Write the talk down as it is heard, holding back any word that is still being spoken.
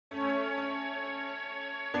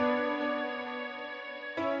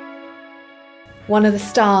One of the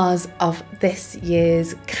stars of this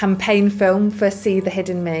year's campaign film for See the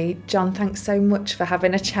Hidden Me. John, thanks so much for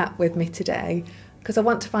having a chat with me today, because I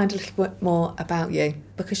want to find a little bit more about you,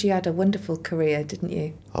 because you had a wonderful career, didn't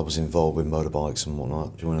you? I was involved with motorbikes and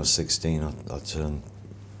whatnot. When I was 16, I turned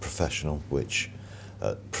professional, which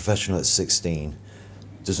professional at 16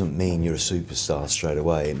 doesn't mean you're a superstar straight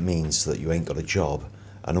away. It means that you ain't got a job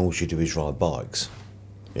and all you do is ride bikes,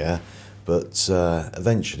 yeah? But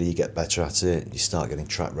eventually you get better at it, you start getting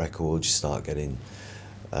track records, you start getting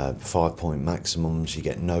 5-point maximums, you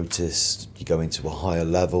get noticed, you go into a higher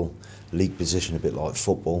level, league position, a bit like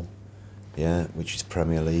football, yeah, which is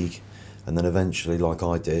Premier League. And then eventually, like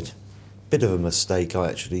I did, bit of a mistake, I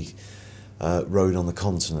actually rode on the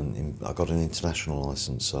continent. I got an international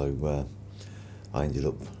licence, so I ended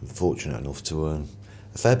up fortunate enough to earn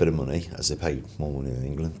a fair bit of money, as they pay more money in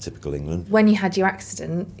England, typical England. When you had your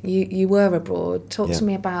accident, you were abroad. Talk Yeah. to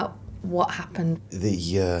me about what happened.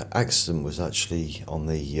 The accident was actually on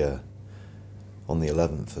the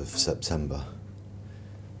 11th of September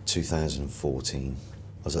 2014.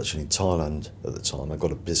 I was actually in Thailand at the time. I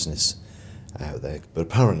got a business out there, but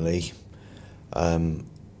apparently I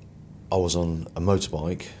was on a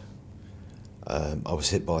motorbike. I was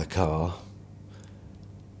hit by a car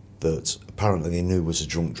that apparently they knew was a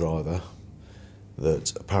drunk driver,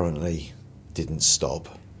 that apparently didn't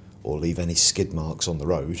stop or leave any skid marks on the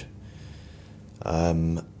road.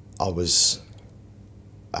 I was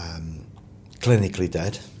clinically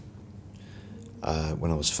dead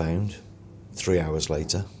when I was found 3 hours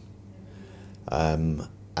later, and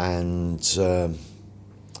had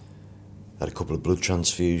a couple of blood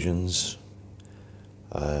transfusions,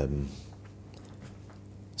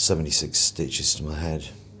 76 stitches to my head.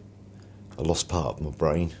 I lost part of my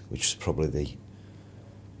brain, which is probably the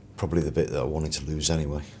bit that I wanted to lose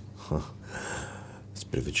anyway. It's a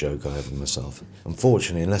bit of a joke I have with myself.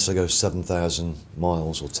 Unfortunately, unless I go 7,000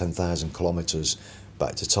 miles or 10,000 kilometres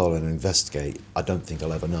back to Thailand and investigate, I don't think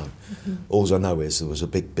I'll ever know. Mm-hmm. All I know is there was a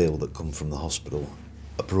big bill that come from the hospital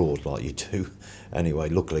abroad, like you do. Anyway,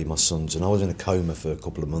 luckily my son's, and I was in a coma for a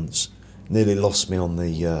couple of months. Nearly lost me on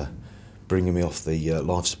the bringing me off the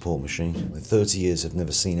life support machine. In 30 years I've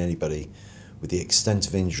never seen anybody with the extent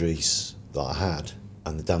of injuries that I had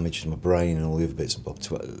and the damage to my brain and all the other bits and bobs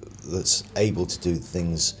that's able to do the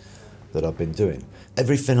things that I've been doing.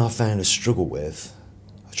 Everything I found a struggle with,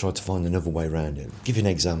 I tried to find another way around it. Give you an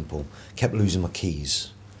example, kept losing my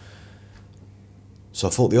keys. So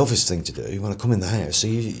I thought the obvious thing to do when I come in the house,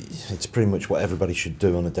 it's pretty much what everybody should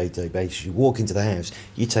do on a day-to-day basis. You walk into the house,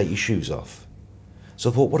 you take your shoes off. So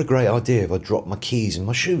I thought, what a great idea if I dropped my keys in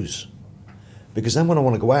my shoes. Because then when I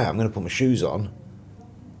want to go out, I'm going to put my shoes on.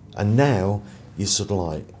 And now you sort of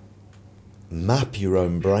like map your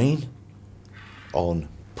own brain on,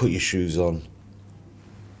 put your shoes on,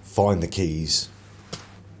 find the keys,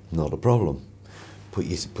 not a problem. Put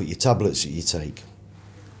your tablets that you take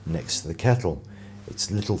next to the kettle. It's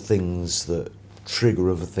little things that trigger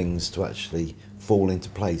other things to actually fall into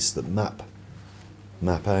place that map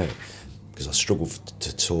out. Because I struggled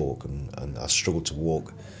to talk and I struggled to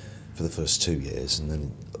walk for the first 2 years, and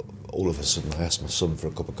then all of a sudden I asked my son for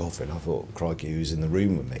a cup of coffee and I thought, crikey, who's in the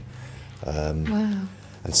room with me? Wow.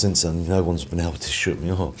 And since then no one's been able to shut me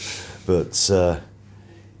up. But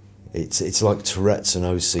it's like Tourette's and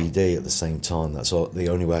OCD at the same time. That's the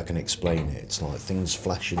only way I can explain it. It's like things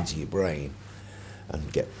flash into your brain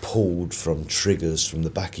and get pulled from triggers from the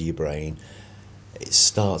back of your brain. It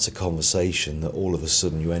starts a conversation that all of a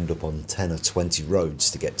sudden you end up on 10 or 20 roads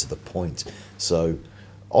to get to the point. So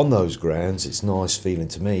on those grounds, it's nice feeling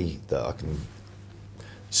to me that I can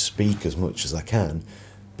speak as much as I can,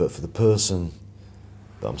 but for the person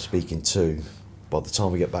that I'm speaking to, by the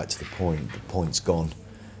time we get back to the point's gone,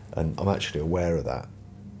 and I'm actually aware of that,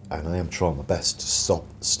 and I am trying my best to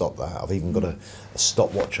stop that. I've even got a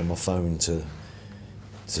stopwatch on my phone to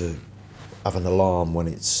have an alarm when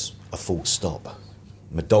it's a full stop.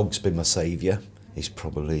 My dog's been my saviour. He's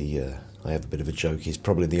probably, I have a bit of a joke, he's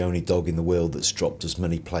probably the only dog in the world that's dropped as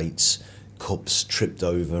many plates, cups, tripped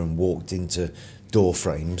over and walked into door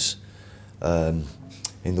frames in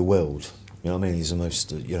the world. You know what I mean? He's the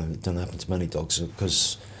most, it doesn't happen to many dogs,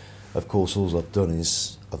 because of course all I've done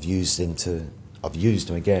is I've used him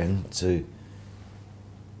again to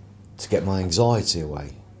get my anxiety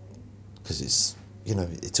away. Because it's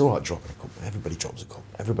all right dropping a cup, everybody drops a cup,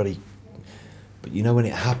 but when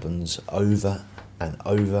it happens over and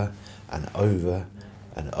over and over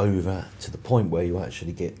and over to the point where you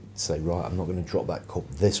actually say, right, I'm not going to drop that cup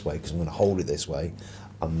this way because I'm going to hold it this way.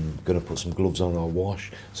 I'm going to put some gloves on, I'll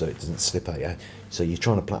wash so it doesn't slip out. Yeah? So you're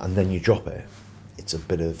trying to plan, and then you drop it. It's a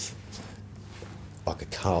bit of like a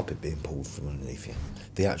carpet being pulled from underneath you.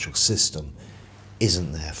 The actual system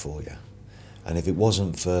isn't there for you. And if it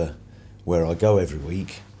wasn't for where I go every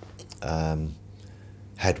week,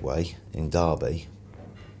 Headway in Derby,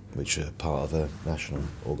 which are part of a national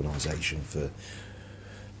organisation for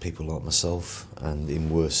people like myself and in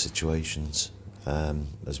worse situations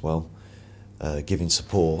as well, giving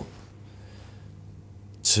support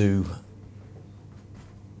to,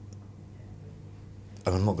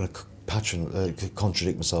 and I'm not going to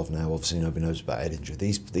contradict myself now, obviously nobody knows about head injury.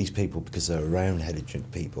 These people, because they're around head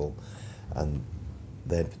injured people, and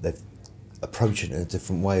they're approaching it in a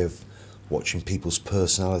different way of watching people's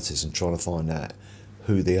personalities and trying to find out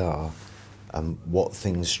who they are and what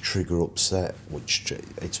things trigger upset, which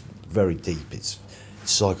it's very deep, it's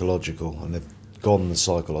psychological, and they've gone the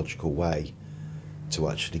psychological way to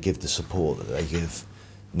actually give the support that they give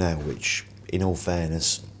now, which, in all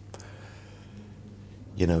fairness,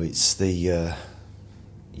 you know, it's the,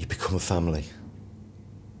 you become a family.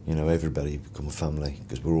 You know, everybody become a family,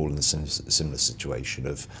 because we're all in a similar situation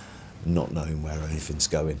of not knowing where anything's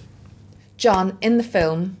going. John, in the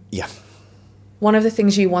film, yeah, one of the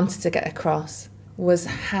things you wanted to get across was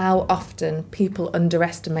how often people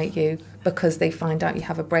underestimate you because they find out you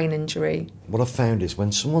have a brain injury. What I've found is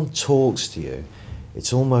when someone talks to you,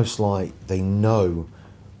 it's almost like they know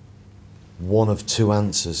one of two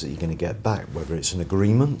answers that you're going to get back, whether it's an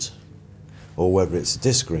agreement or whether it's a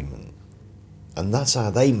disagreement. And that's how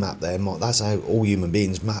they map their mind, that's how all human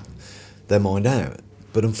beings map their mind out.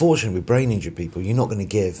 But unfortunately, with brain injured people, you're not going to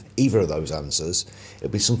give either of those answers. It'll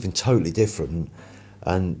be something totally different,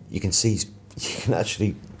 and you can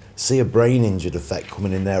actually see a brain injured effect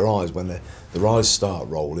coming in their eyes when their eyes start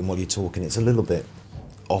rolling while you're talking. It's a little bit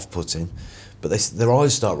off-putting, but their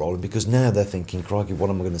eyes start rolling because now they're thinking, crikey, what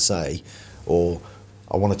am I going to say? Or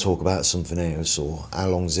I want to talk about something else, or how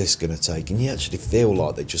long is this going to take? And you actually feel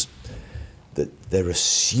like they're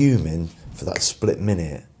assuming for that split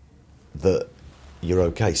minute that you're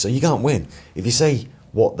okay. So you can't win. If you say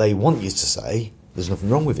what they want you to say, there's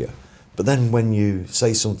nothing wrong with you. But then when you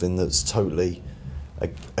say something that's totally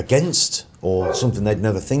against, or something they'd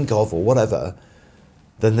never think of, or whatever,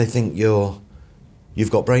 then they think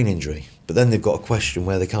you've got brain injury. But then they've got a question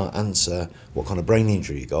where they can't answer what kind of brain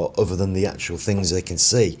injury you got, other than the actual things they can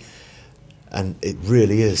see. And it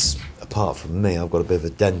really is, apart from me, I've got a bit of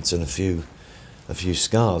a dent and a few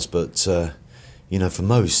scars, but you know, for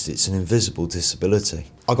most, it's an invisible disability.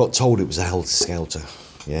 I got told it was a helter-skelter,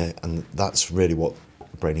 yeah, and that's really what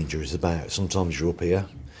brain injury is about. Sometimes you're up here,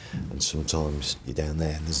 and sometimes you're down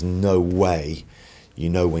there, and there's no way you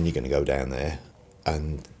know when you're going to go down there,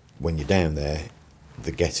 and when you're down there,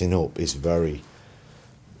 the getting up is very,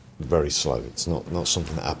 very slow. It's not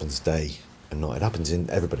something that happens day and night. It happens in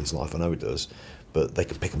everybody's life, I know it does, but they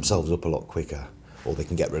can pick themselves up a lot quicker, or they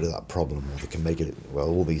can get rid of that problem, or they can make it, well,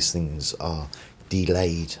 all these things are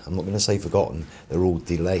delayed. I'm not going to say forgotten, they're all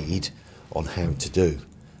delayed on how to do.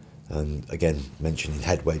 And again, mentioning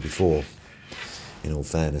Headway before, in all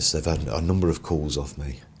fairness, they've had a number of calls off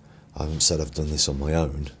me. I haven't said I've done this on my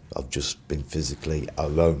own, I've just been physically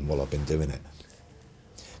alone while I've been doing it.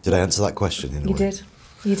 Did I answer that question in a way?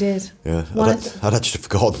 You did. Yeah, I'd actually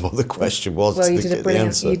forgotten what the question was. Well, you did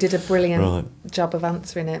a brilliant job of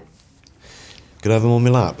answering it. Could I have them on my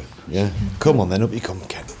lap? Yeah? Come on then, up you come,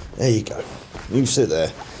 Ken. There you go. You sit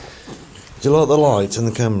there. Do you like the light and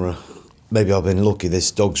the camera? Maybe I've been lucky this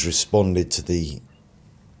dog's responded to the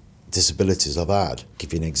disabilities I've had.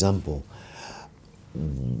 Give you an example.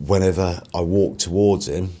 Whenever I walk towards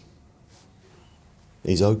him,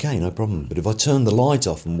 he's okay, no problem. But if I turn the light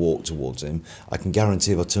off and walk towards him, I can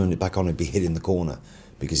guarantee if I turned it back on, he'd be hit in the corner,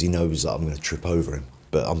 because he knows that I'm going to trip over him.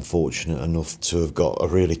 But I'm fortunate enough to have got a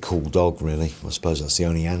really cool dog, really. I suppose that's the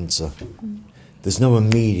only answer. There's no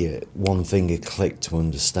immediate one-finger click to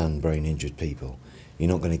understand brain-injured people. You're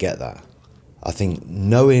not going to get that. I think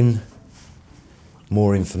knowing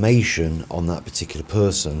more information on that particular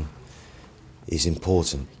person is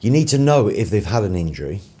important. You need to know if they've had an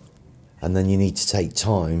injury, and then you need to take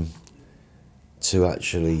time to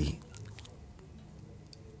actually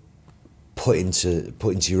put into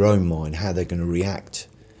your own mind how they're going to react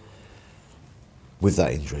with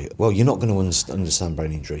that injury. Well, you're not going to understand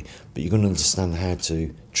brain injury, but you're going to understand how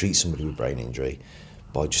to treat somebody with brain injury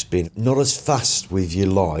by just being not as fast with your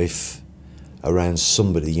life around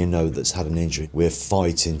somebody you know that's had an injury. We're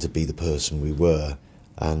fighting to be the person we were,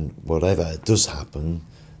 and whatever does happen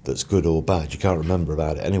that's good or bad, you can't remember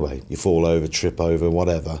about it anyway. You fall over, trip over,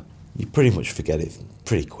 whatever, you pretty much forget it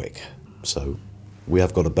pretty quick. So we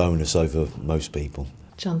have got a bonus over most people.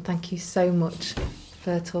 John, thank you so much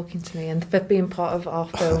for talking to me and for being part of our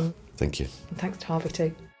film. Thank you. And thanks to Harvey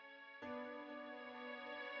too.